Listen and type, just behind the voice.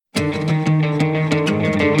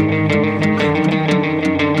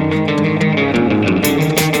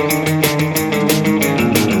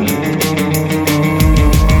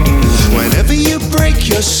Whenever you break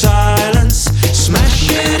your silence,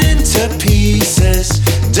 smash it into pieces.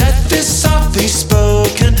 Death is softly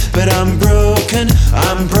spoken, but I'm broken,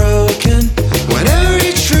 I'm broken. When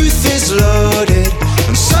every truth is loaded,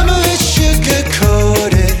 and some of it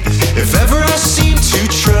sugar-coated. If ever I seem too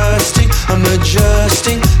trusting, I'm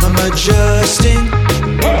adjusting, I'm adjusting.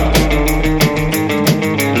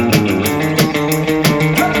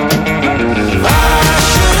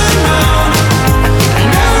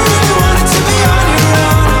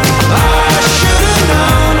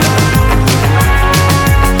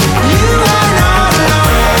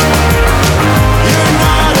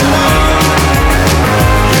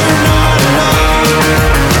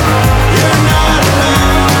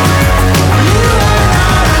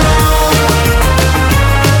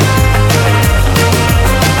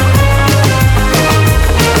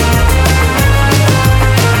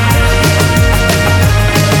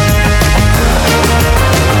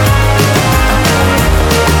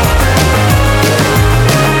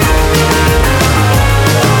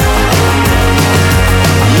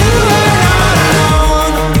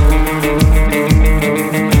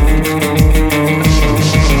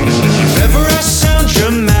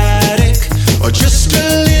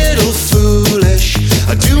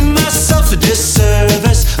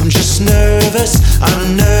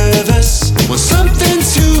 I'm nervous. Want something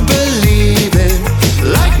to believe in,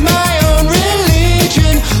 like my own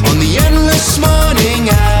religion. On the endless morning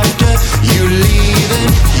after you leaving,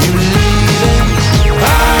 you leaving.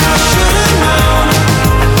 I should've known.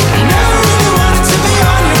 You never really wanted to be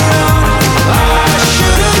on your own. I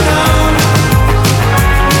should've known.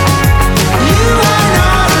 You are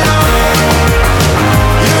not alone.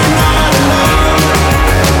 You're not alone.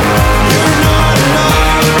 You're not alone.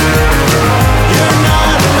 You're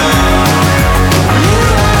not alone. You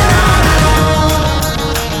are not alone.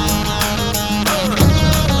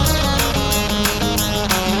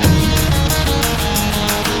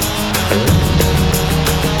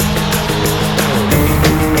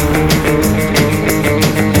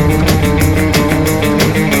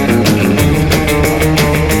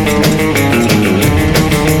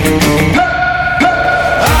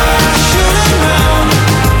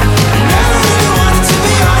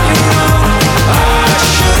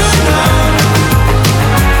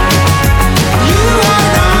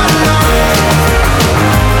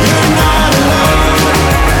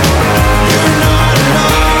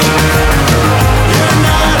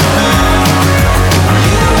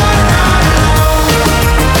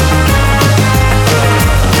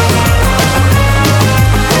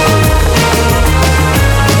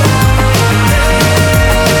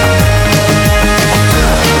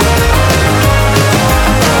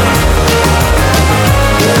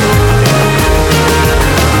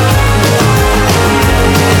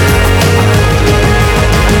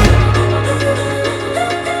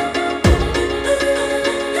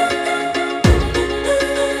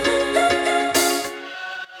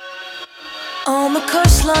 On the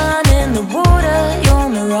coastline, in the water, your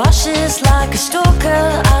mirage is like a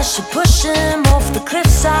stalker. I should push him off the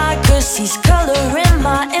cliffside, 'cause he's coloring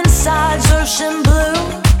my insides ocean blue.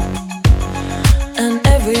 And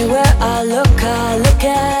everywhere I look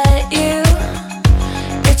at you.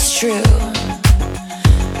 It's true.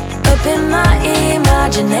 Up in my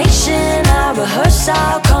imagination, I rehearse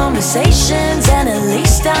our conversations, and at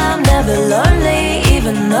least I'm never lonely,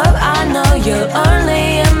 even though I know you're only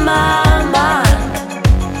in my mind.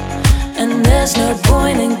 And there's no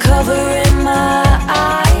point in covering my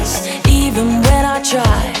eyes, even when I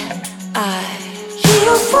try. I hear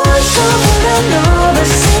your voice over and over,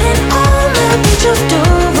 sitting on the beach of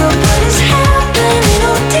Dover. What is happening,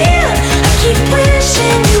 oh dear? I keep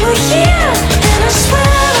wishing you were here, and I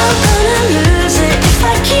swear I'm gonna lose it if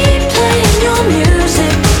I keep playing your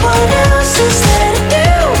music. But what else is there to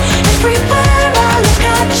do? Everywhere I look,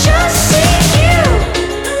 I just see you.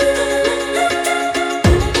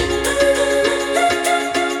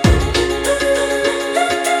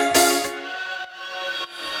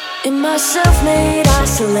 In my self-made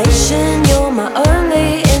isolation, you're my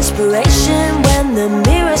only inspiration. When the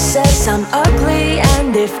mirror says I'm ugly,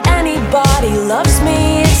 and if anybody loves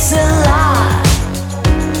me, it's a lie.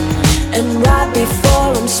 And right before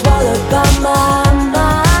I'm swallowed by my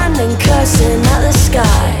mind and cursing at the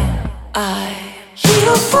sky, I hear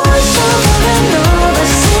your voice over and over,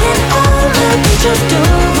 sitting on the beach of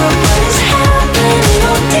Dover. What is happening,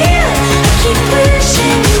 oh dear? I keep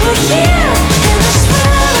wishing you were here, and I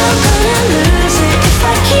swear I'm gonna lose it if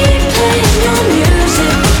I keep playing your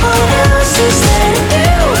music. What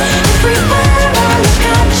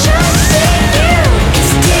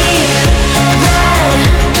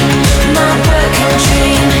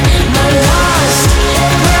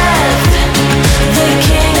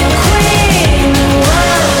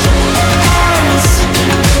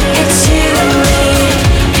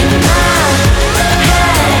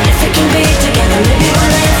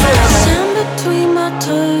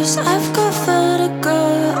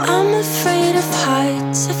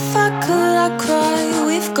lights. If I could, I'd cry.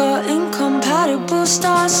 We've got incompatible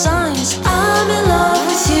star signs. I'm in love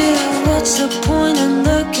with you. What's the point in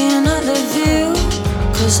looking at the view?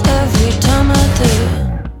 'Cause every time I do,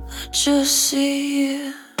 I just see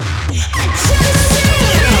you. I just see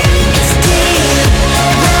you. It's deep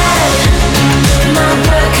red, my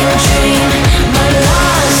broken dream, my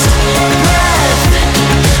last breath.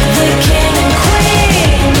 The king and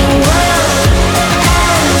queen, the world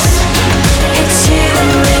ends. It's you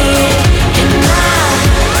and me in my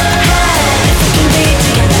head. If we can be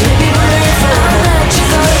together, maybe we'll live forever. I let you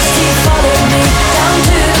go, you followed me down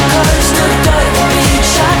to the coast of the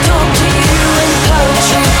beach. I talked to you in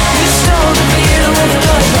poetry. You stole the view with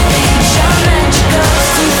the beach. I met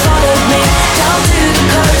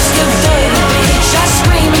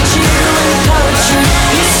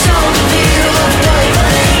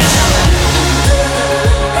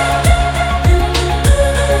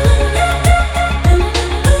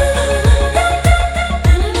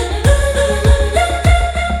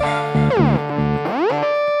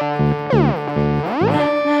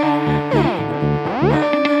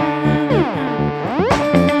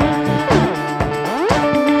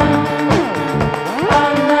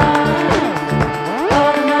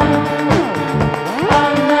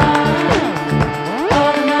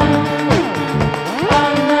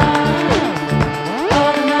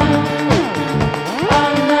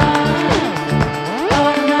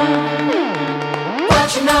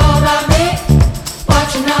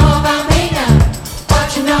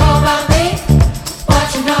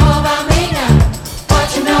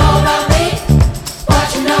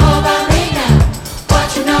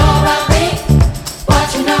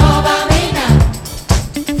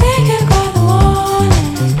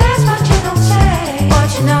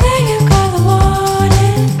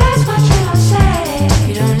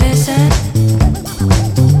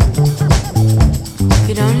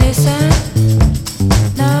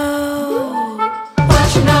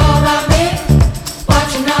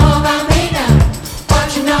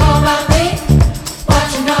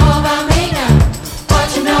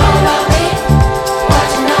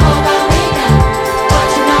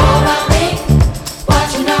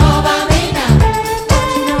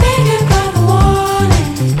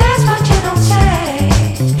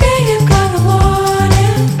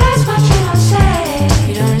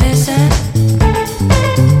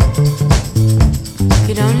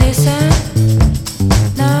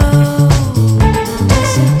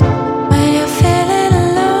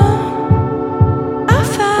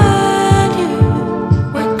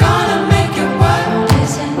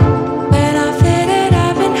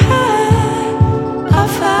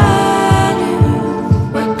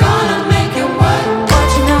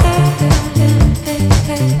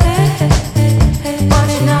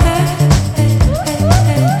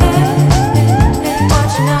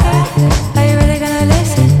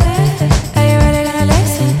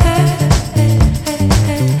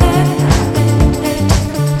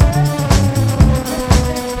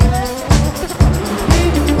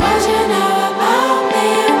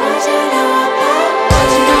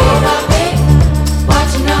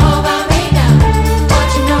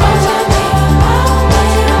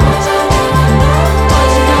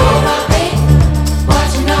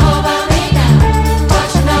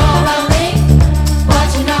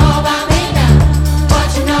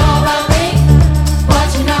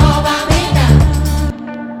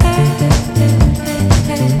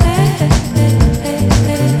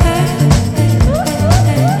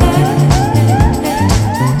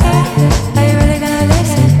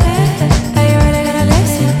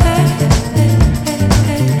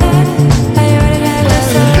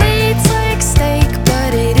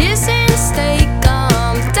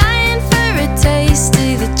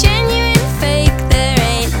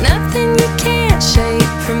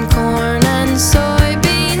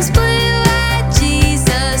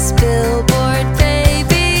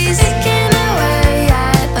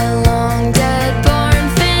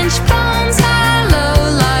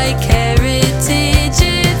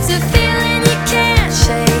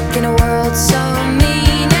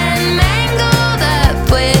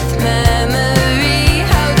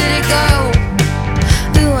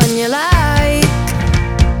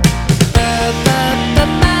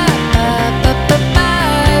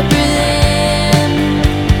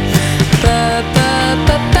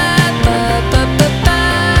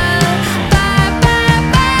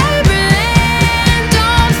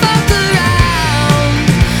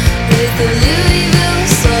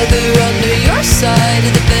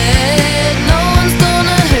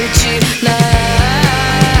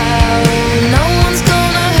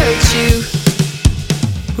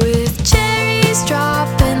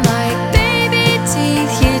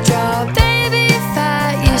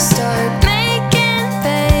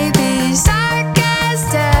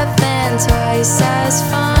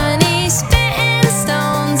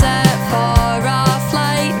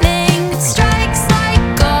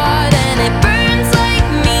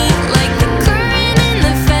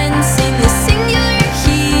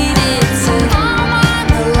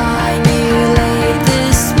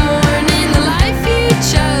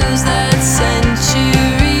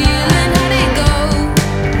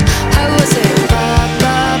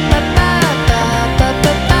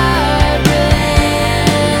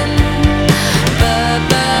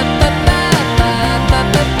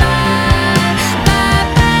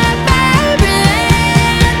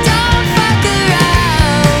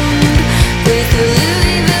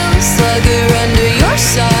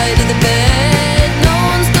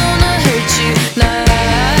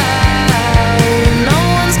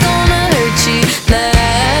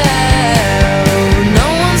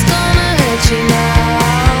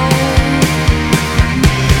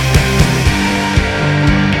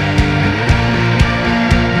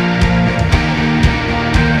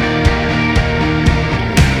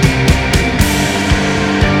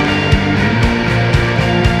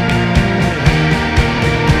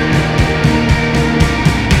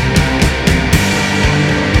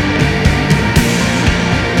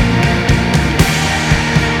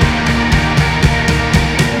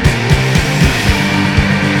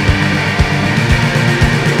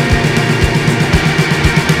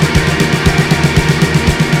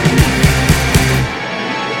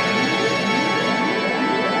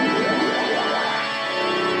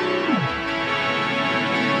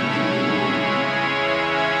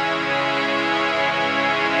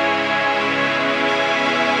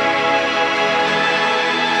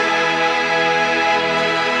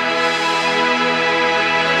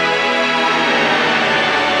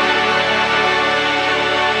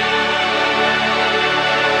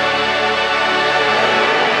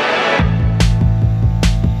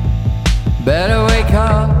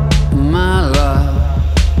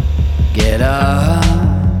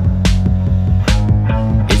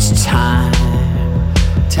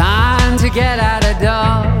get out of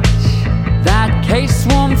Dodge. That case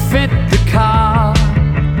won't fit the car.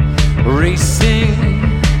 Racing,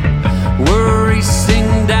 we're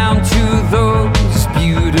racing down to those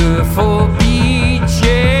beautiful beaches.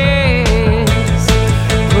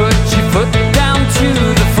 Put your foot down to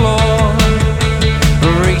the floor.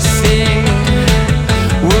 Racing,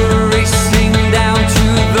 we're racing down to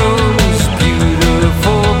those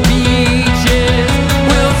beautiful beaches.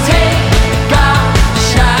 We'll take our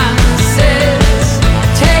chances,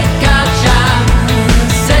 take our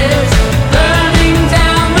chances, burning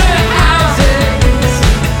down the houses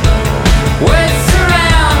we're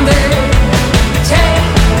surrounded. Take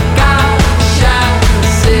our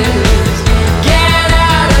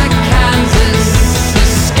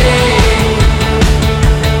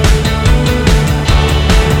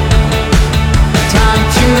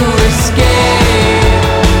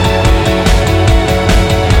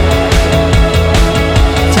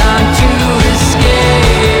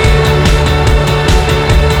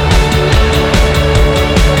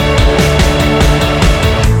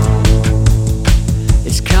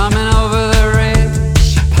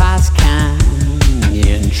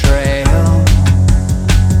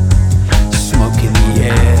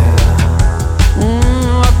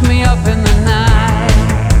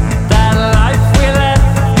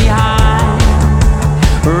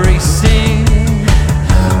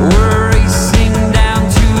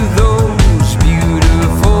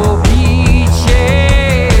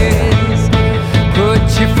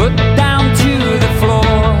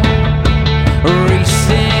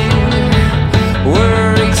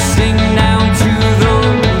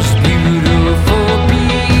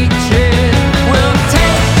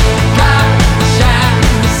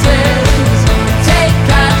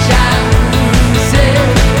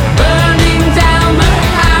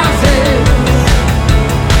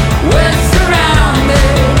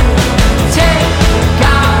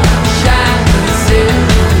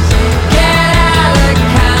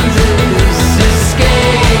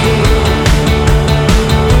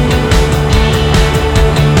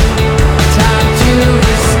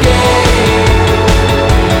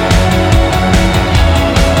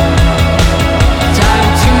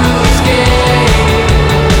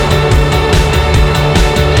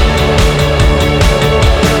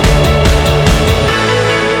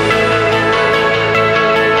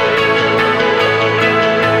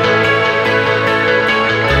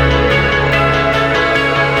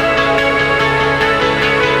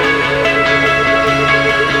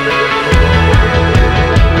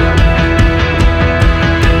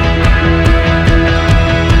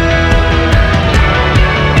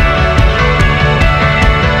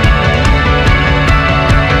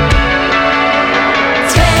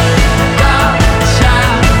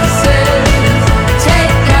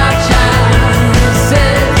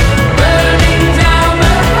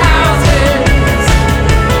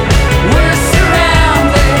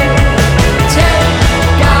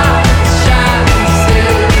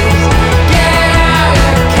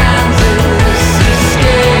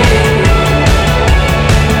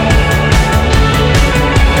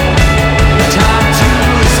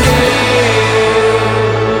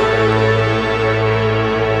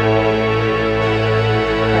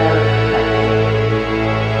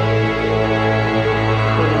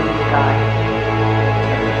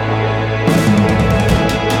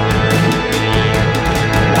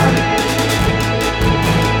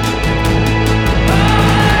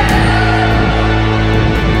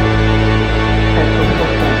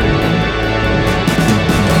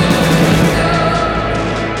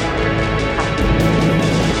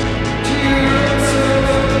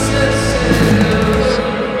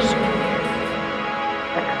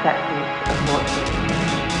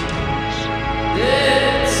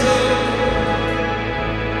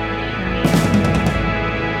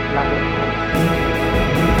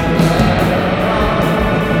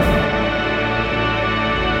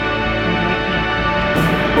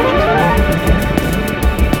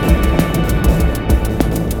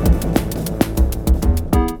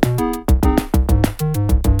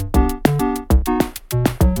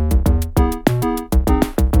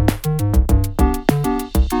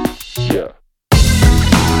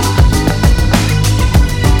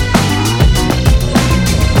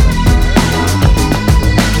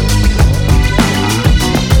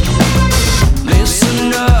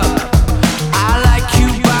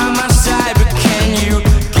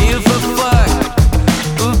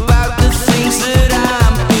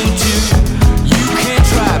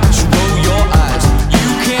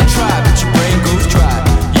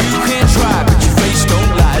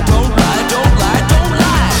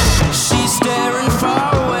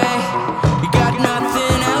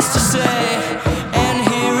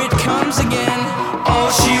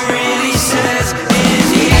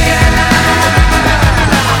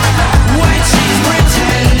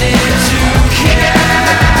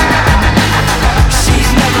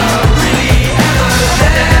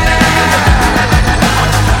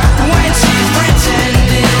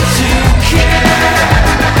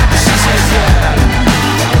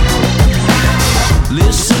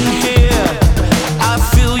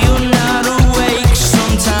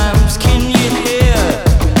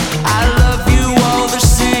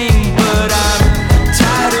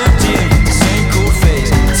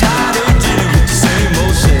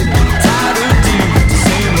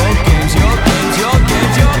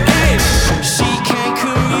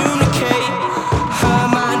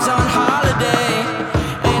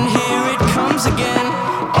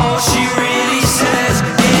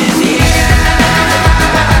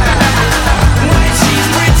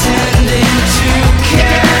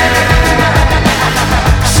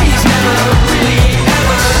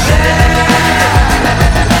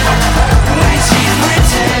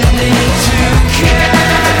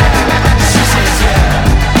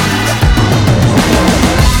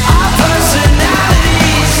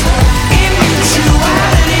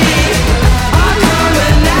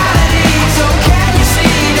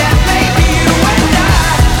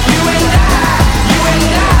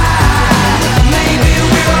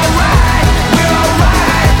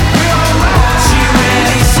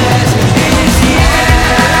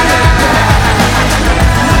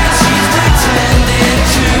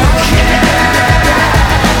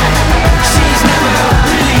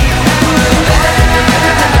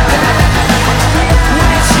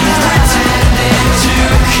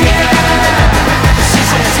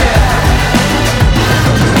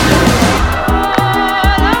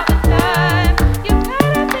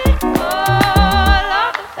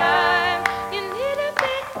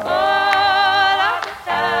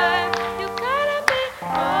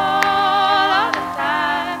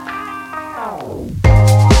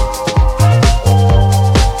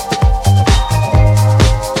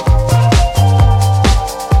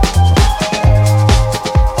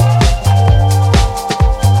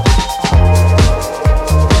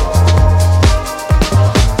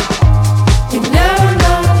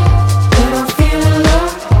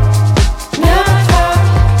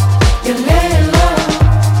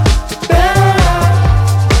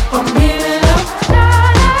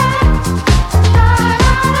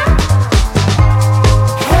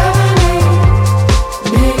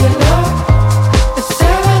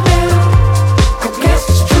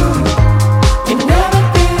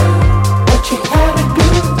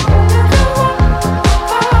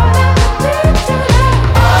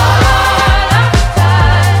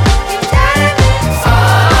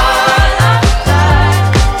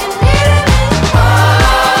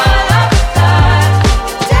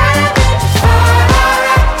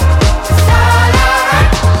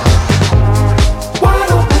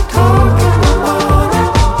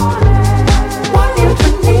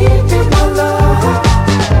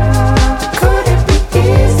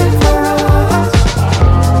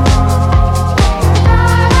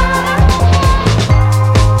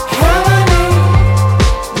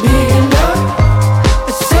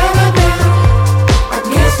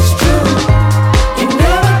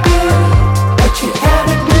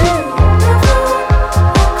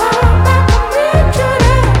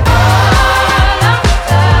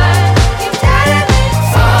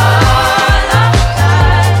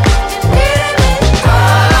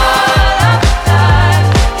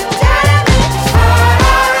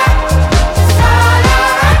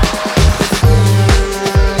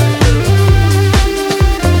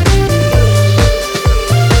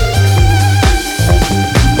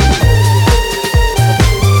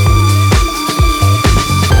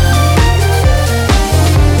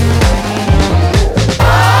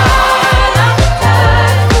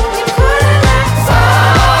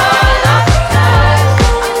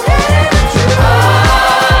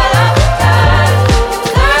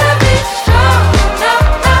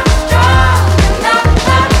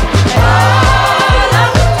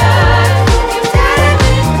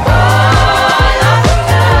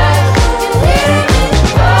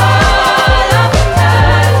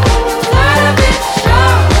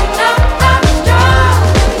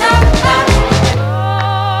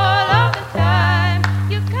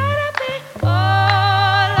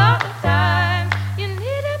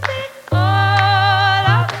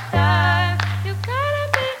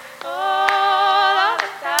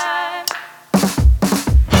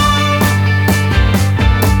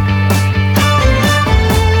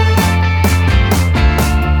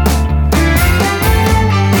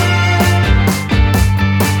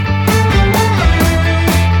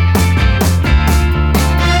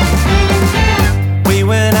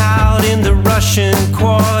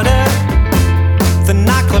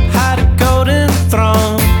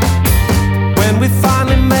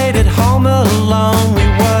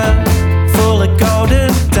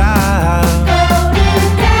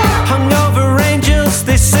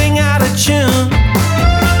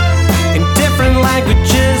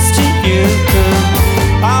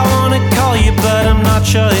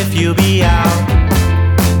sure if you'll be out.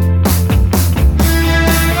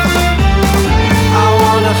 I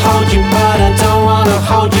wanna hold you, but I don't wanna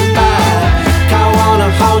hold you back. I wanna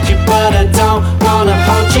hold you, but I don't wanna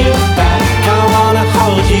hold you back. I wanna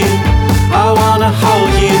hold you, I wanna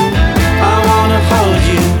hold you, I wanna hold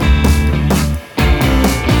you.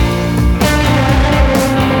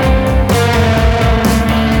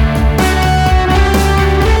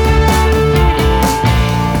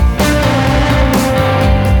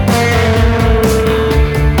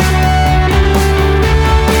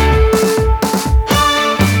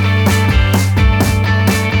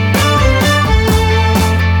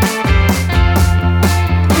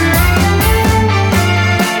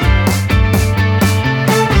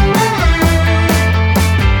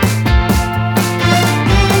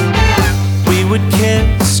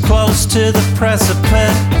 To the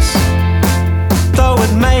precipice, though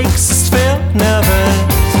it makes us feel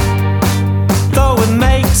nervous, though it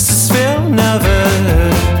makes us feel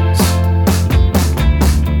nervous.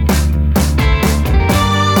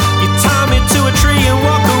 You tie me to a tree and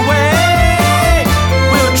walk away.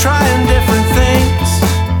 We were trying different things.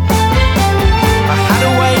 I had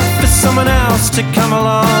to wait for someone else to come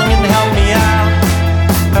along and help me out,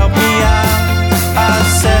 help me out. I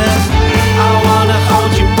said I wanna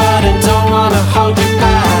hold you, but I don't wanna hold you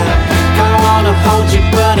back. I wanna hold you,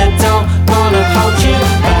 but I don't wanna hold you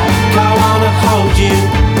back. I wanna hold you,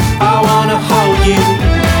 I wanna hold you,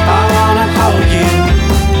 I wanna hold you.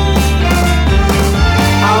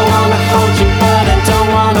 I wanna hold you, but I don't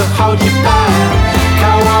wanna hold you back.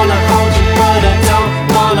 I wanna hold you, but I don't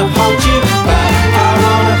wanna hold you back. I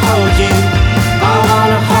wanna hold you, I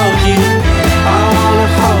wanna hold you, I wanna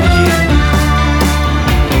hold you.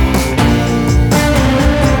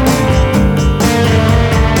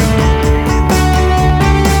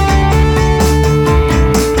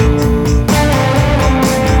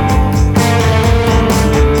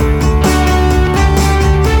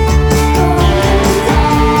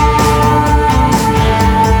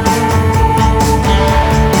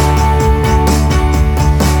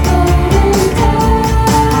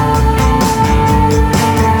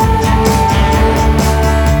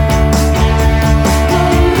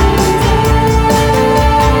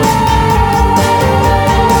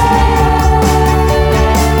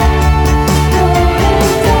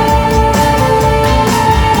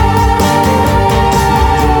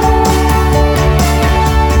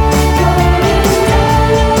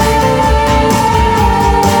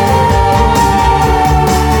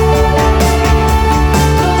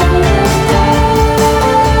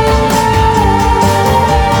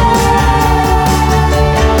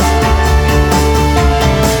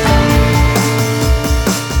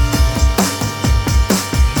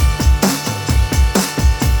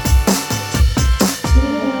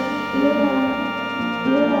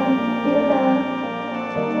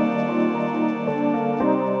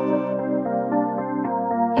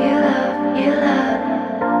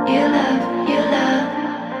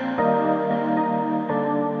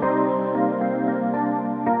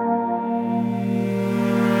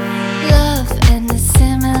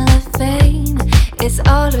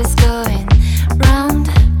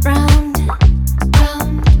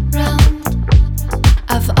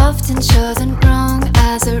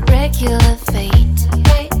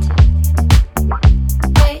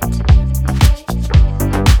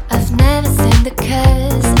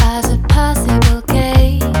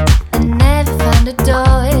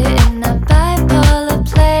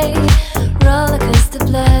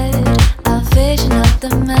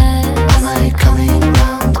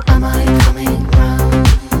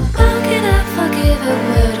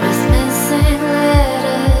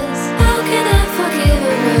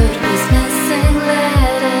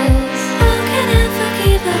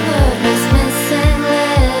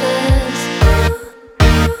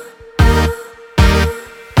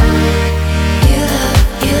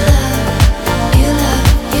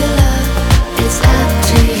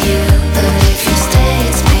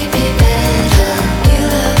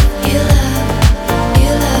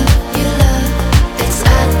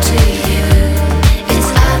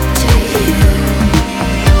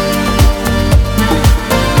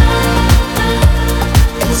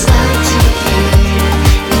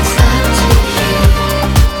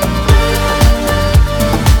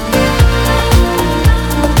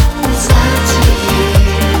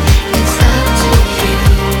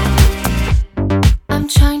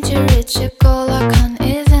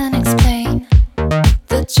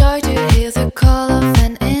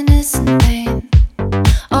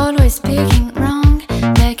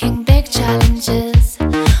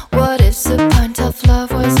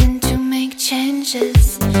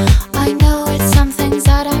 I know it's some things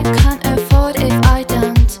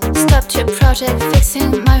project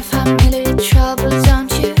fixing my family troubles.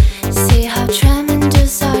 Don't you see how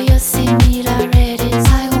tremendous are your similarities?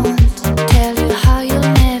 I won't tell you how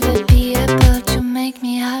you'll never be able to make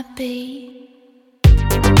me happy.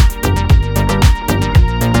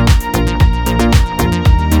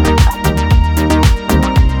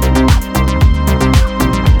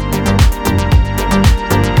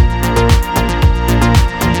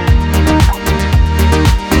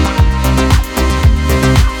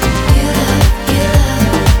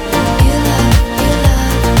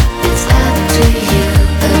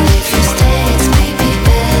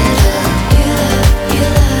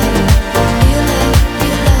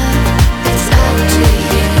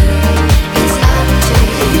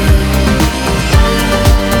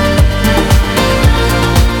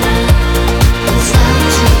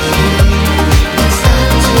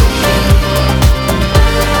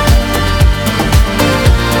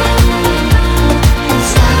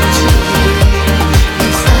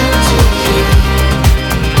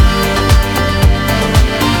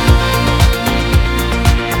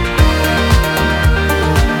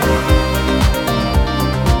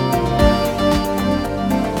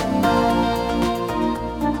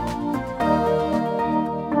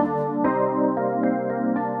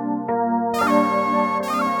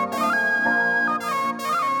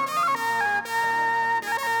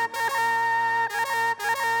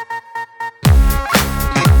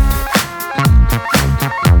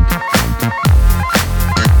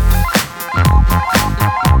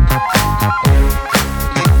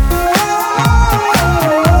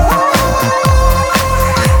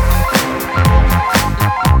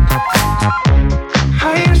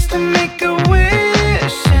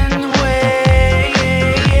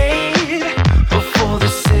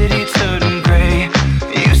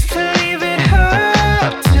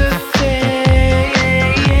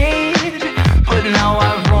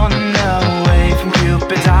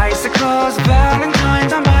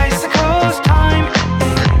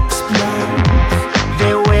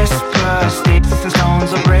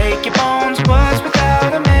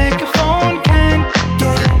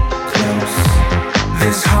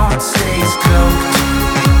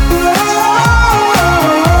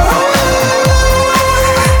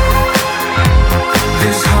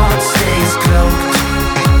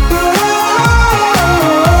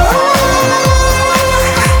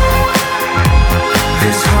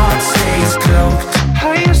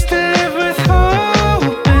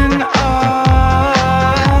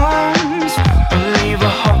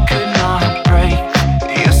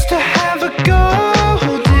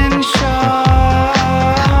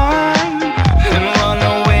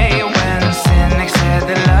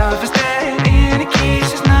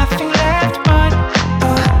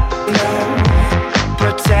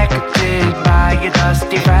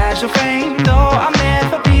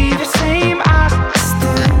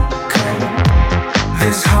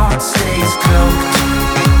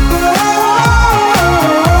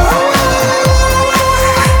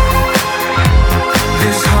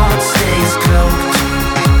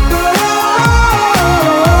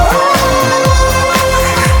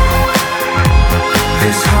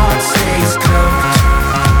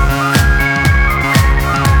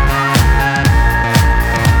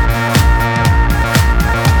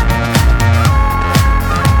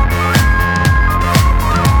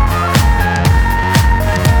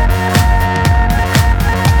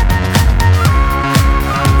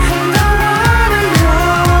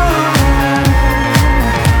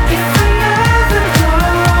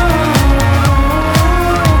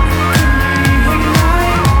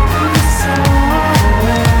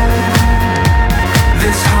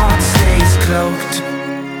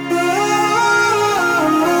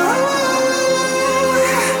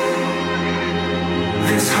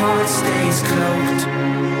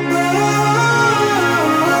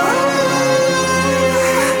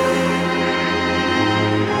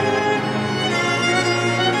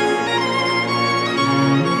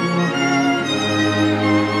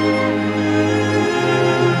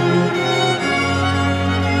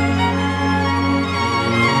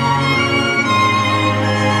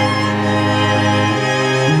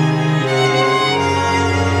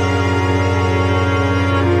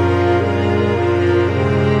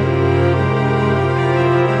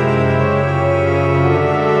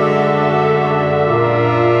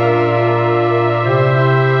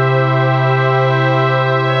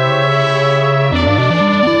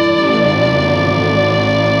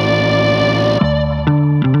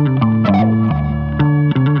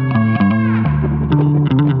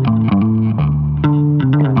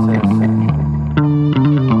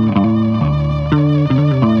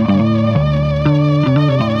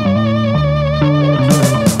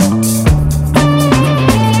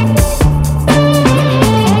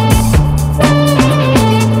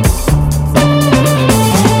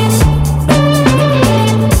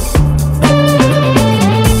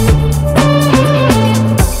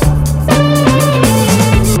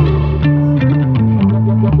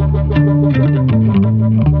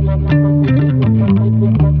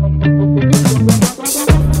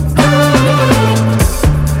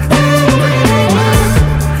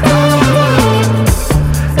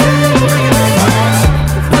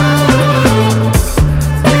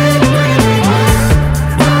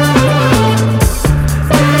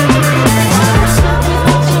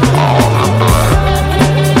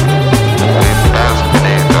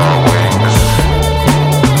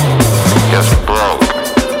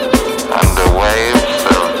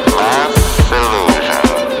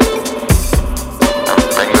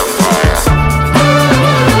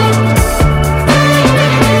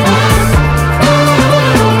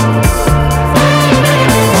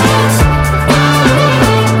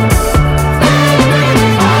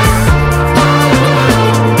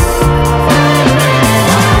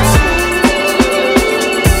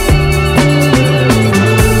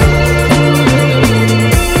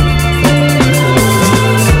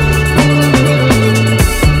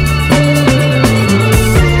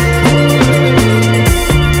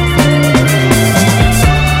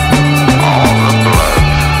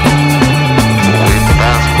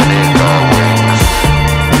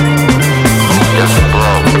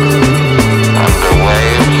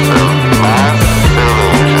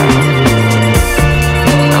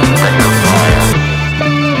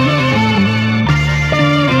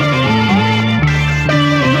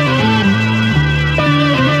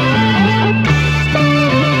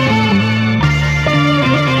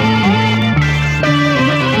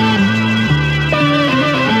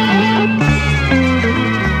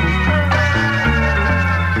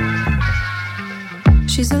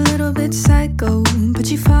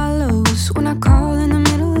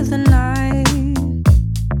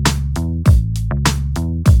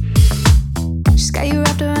 you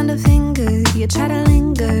wrapped around her finger. You try to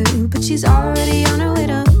linger, but she's already on her way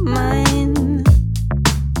to mine.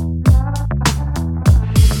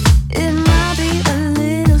 It might be a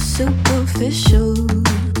little superficial.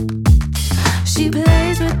 She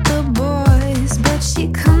plays with the boys, but she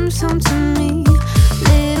comes home to me.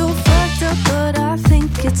 Little fucked up, but I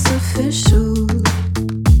think it's official.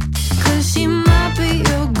 'Cause she might be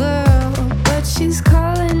your girl, but she's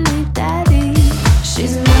calling me daddy.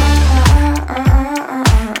 She's mine.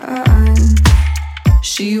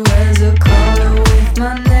 She wears a collar with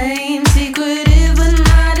my name, secretive but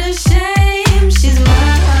not ashamed. She's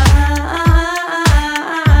mine,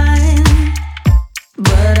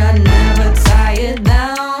 but I never tie it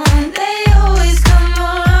down. They always come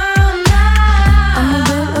around now. I'm a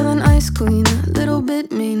bit of an ice queen, a little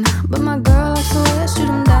bit mean, but my girl likes the way I shoot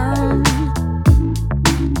 'em down.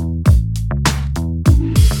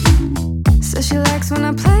 So she likes when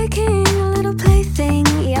I play king, a little plaything.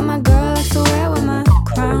 Yeah, my girl likes to wear with my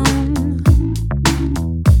crown.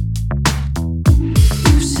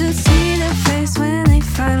 You should see their face when they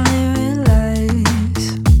finally realize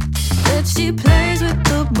that she plays with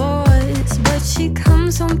the boys, but she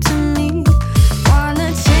comes home to me. Wanna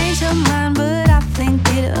change her mind, but I think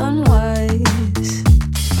it unwise.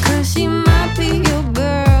 'Cause she might be your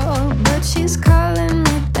girl, but she's calling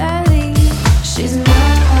me daddy. She's mine.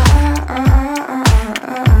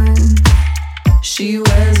 She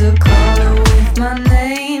wears a collar with my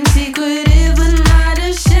name, secretive but not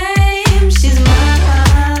ashamed. She's mine,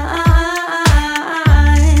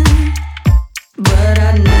 but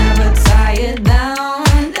I never tie it down.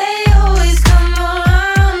 They always come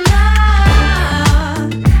around now.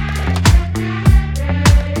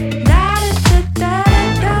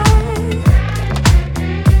 Da-da-da-da-da.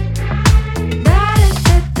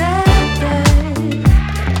 Da-da-da-da-da.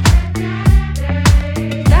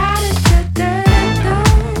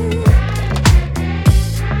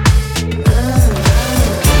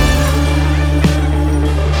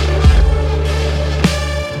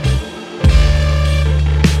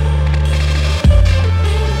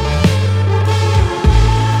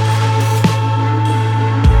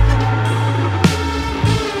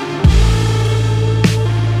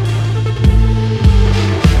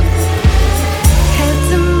 It's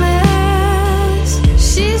a mess.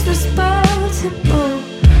 She's responsible.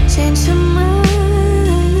 Change her mind.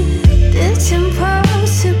 It's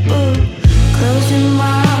impossible. Close your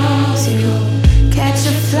mouth, you'll catch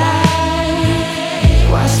a fly.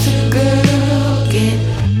 Watch the girl get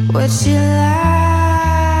what she likes.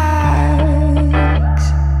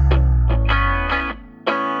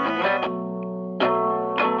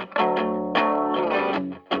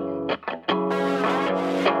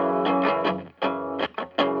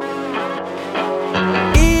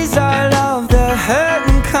 Is our love the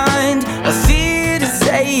hurting kind? I fear to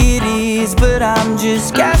say it is, but I'm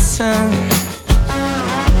just guessing.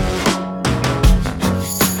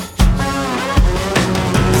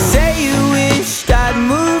 Say you wished I'd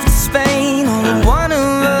moved to Spain, only one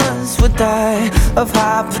of us would die of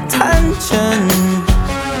hypertension.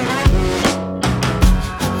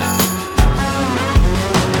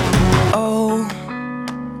 Oh,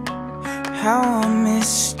 how I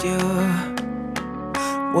missed you.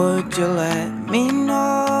 Would you let me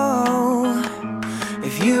know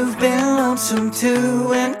if you've been lonesome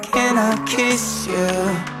too? And can I kiss you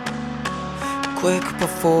quick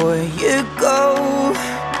before you go?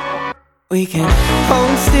 We can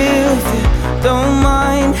hold still if you don't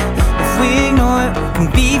mind. If we ignore it, we can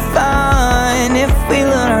be fine. If we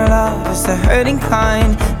learn our love is the hurting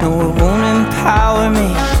kind, no, it won't empower me.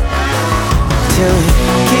 Till it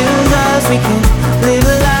kills us, we can live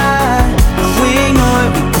a lie. If we ignore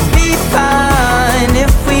it, we can be fine.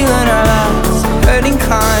 If we learn our love is the hurting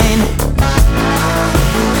kind,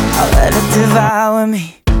 I'll let it devour me.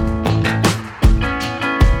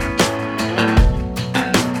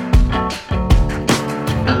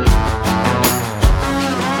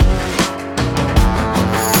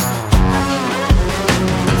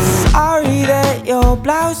 Sorry that your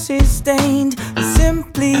blouse is stained. I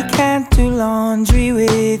simply can't do laundry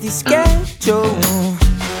with your schedule.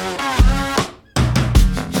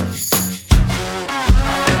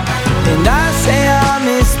 And I say I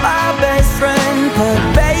miss my best friend, but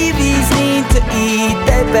babies need to eat,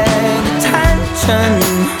 they beg attention.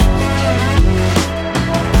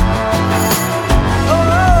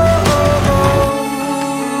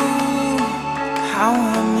 How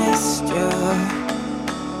I missed you.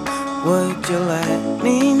 Would you let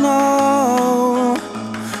me know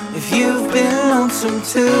if you've been lonesome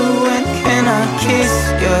too? And can I kiss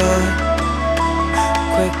you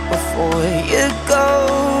quick before you go?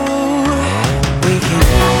 We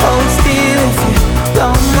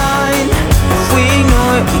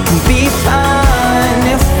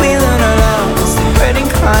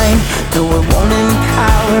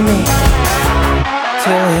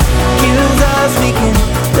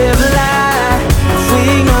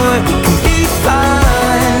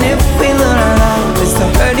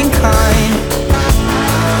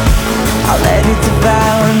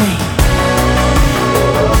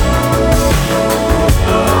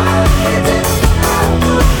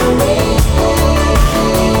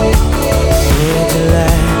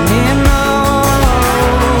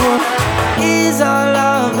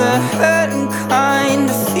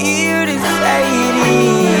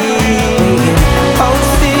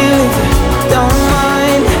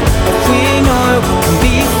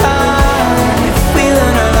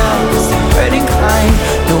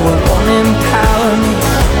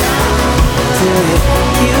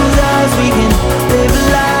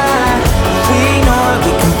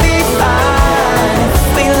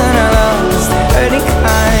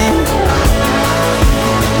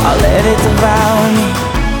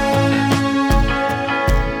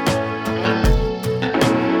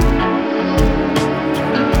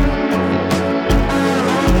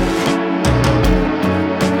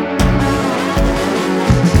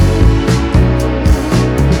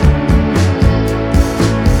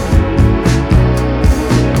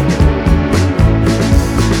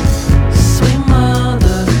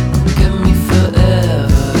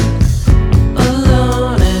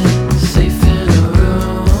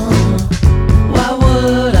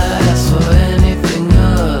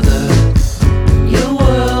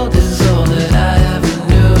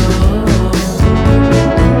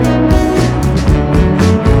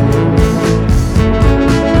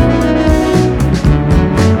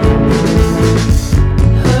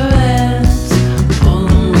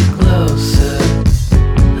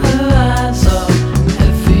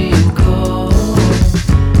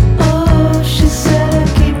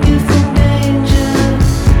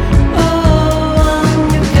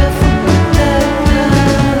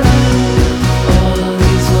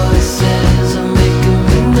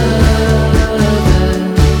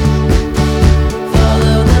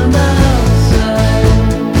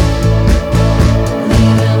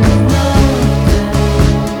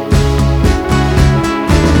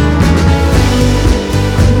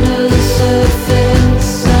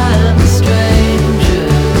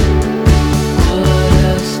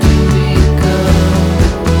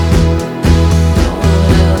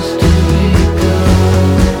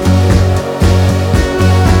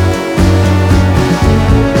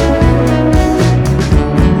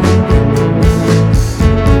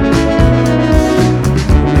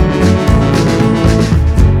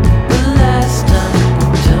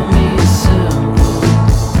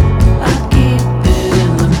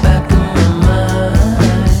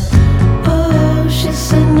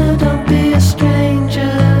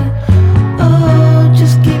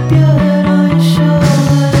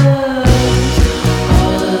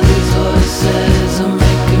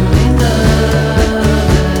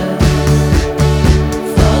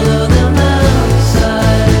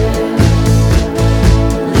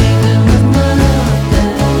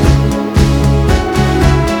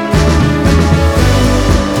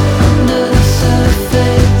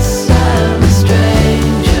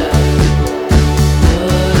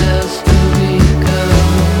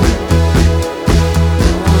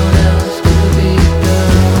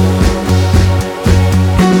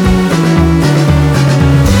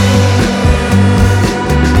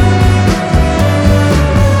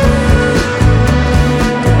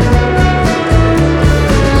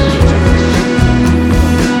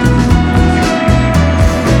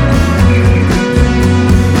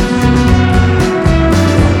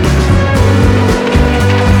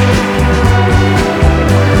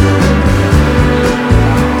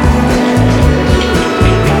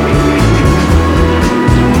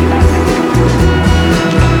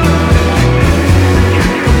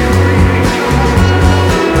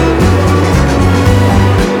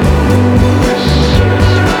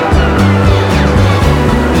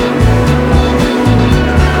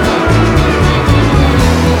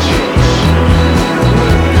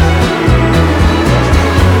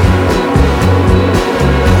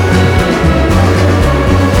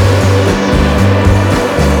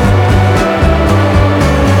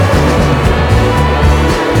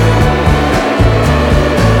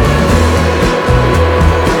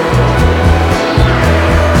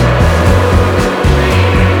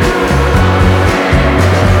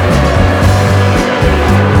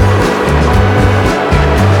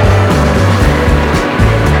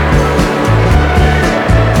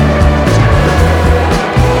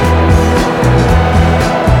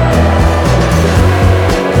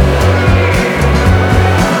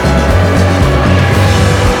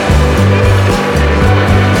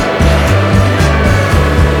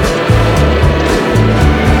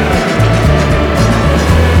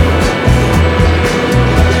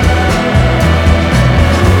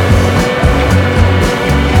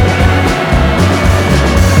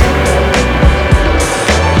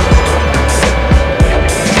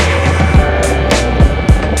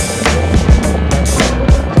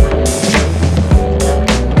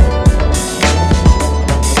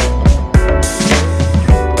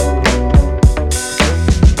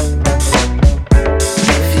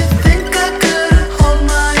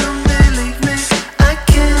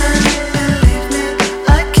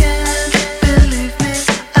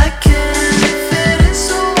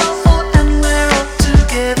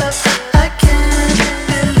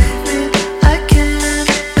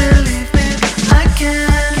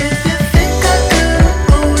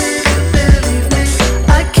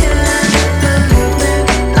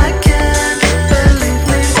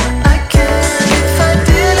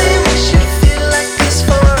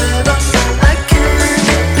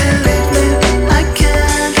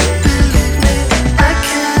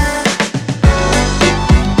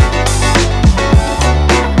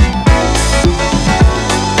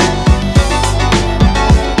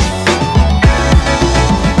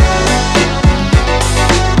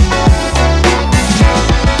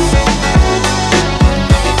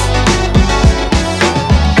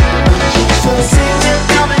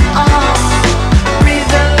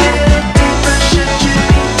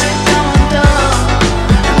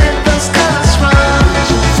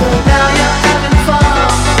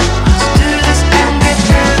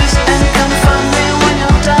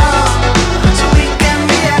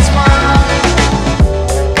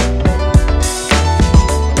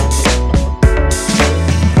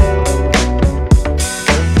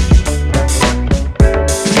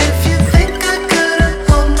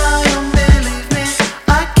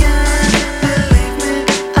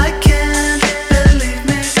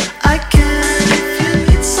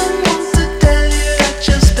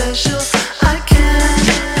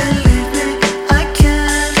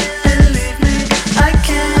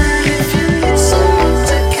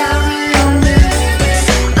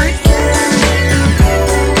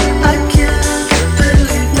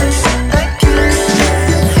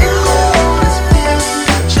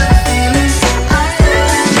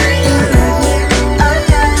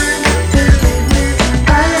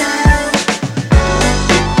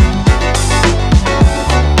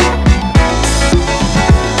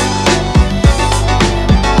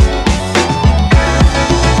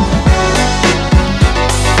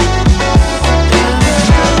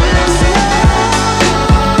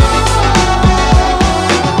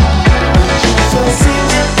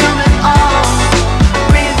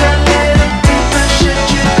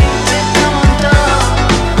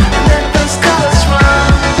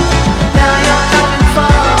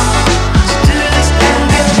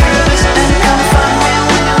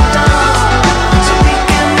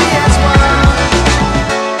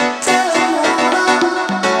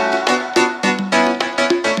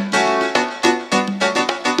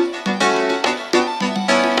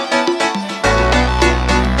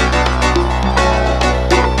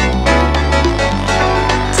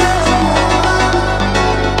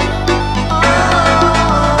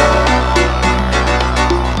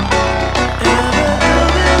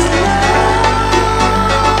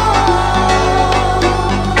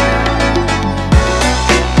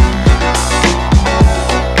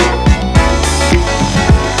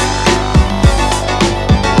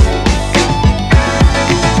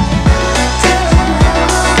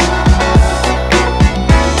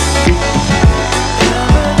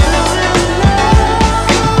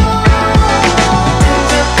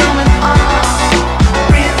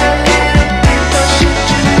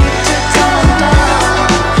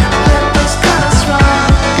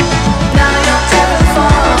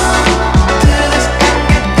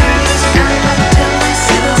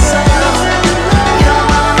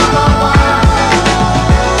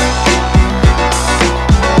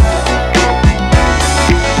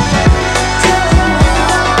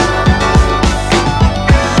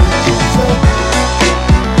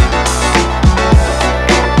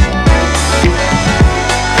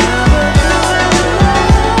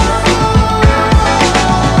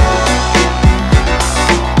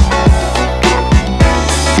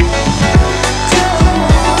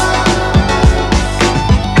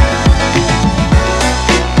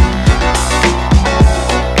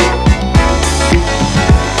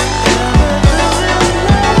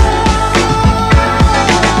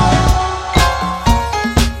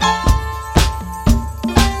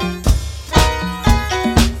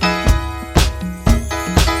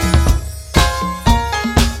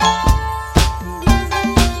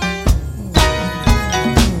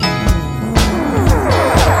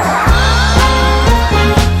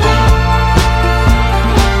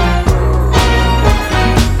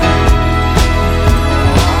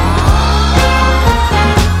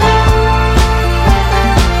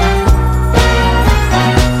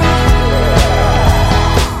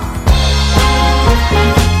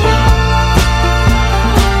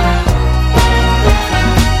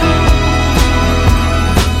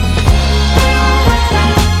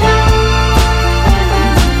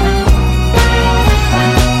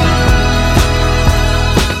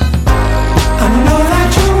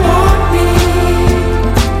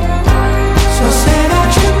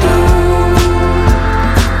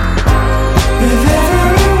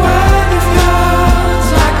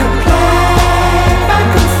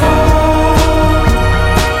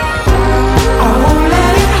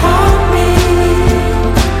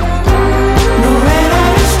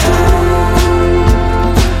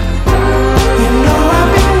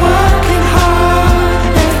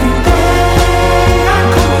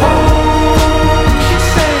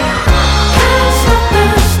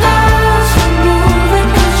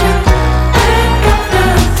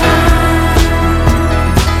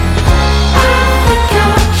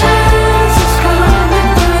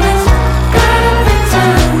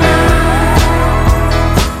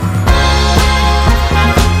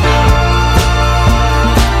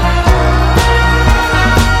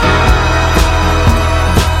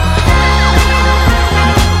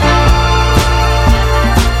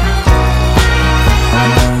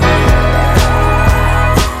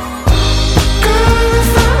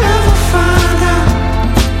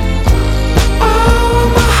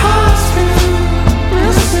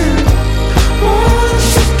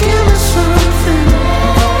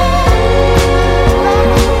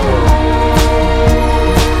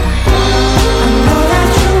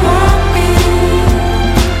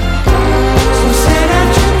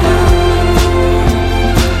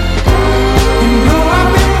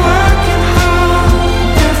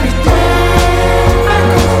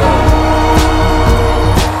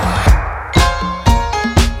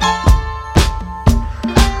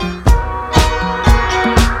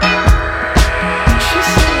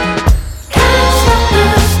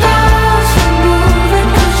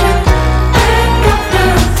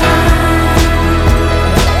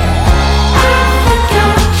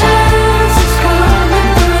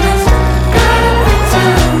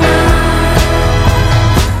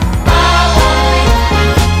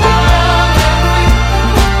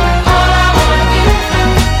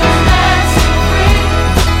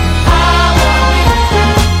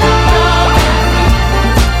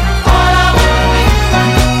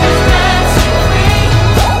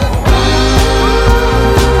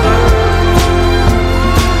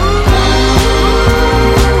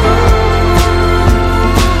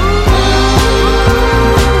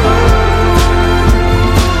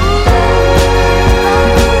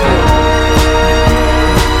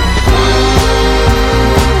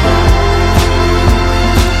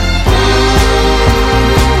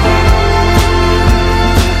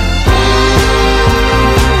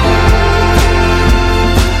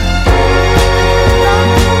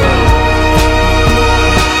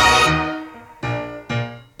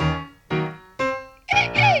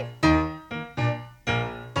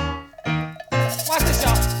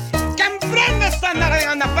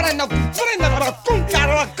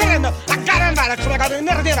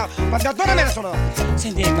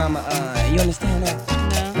Senti, mama, you understand that?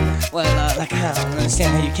 No. Well, like I don't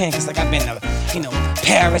understand how you can, cause like I've been to,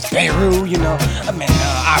 Paris, Beirut, I've been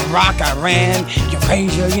Iraq, Iran,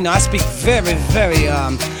 Eurasia, I speak very, very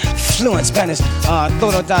fluent Spanish.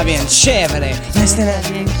 Todo está bien chévere. You understand that?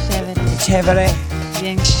 Bien chévere. Chévere.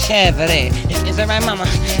 Bien Chévere. Is that right, mama?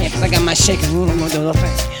 Yeah, cause I got my shaking room, I'm gonna do the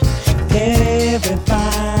thing.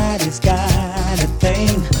 Everybody's got a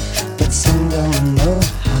thing, but some don't know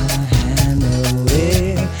how to handle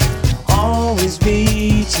it. Always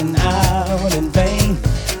reaching out in vain,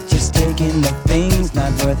 just taking the things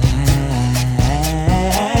not worth having.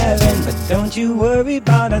 But don't you worry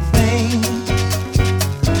about a thing.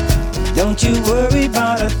 Don't you worry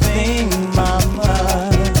about a thing, mama.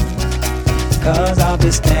 Cause I'll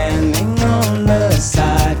be standing on the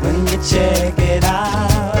side when you check it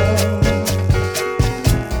out.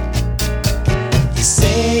 You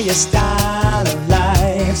say your style of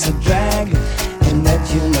life's a drag and that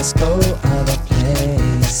you must go other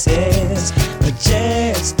places, but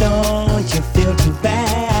just don't you feel too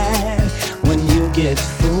bad when you get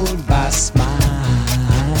fooled by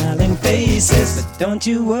smiling faces. But don't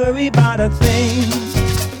you worry about a thing.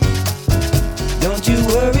 Don't you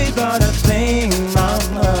worry about a thing,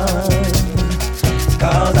 mama.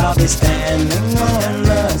 Cause I'll be standing on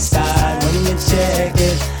the side when you check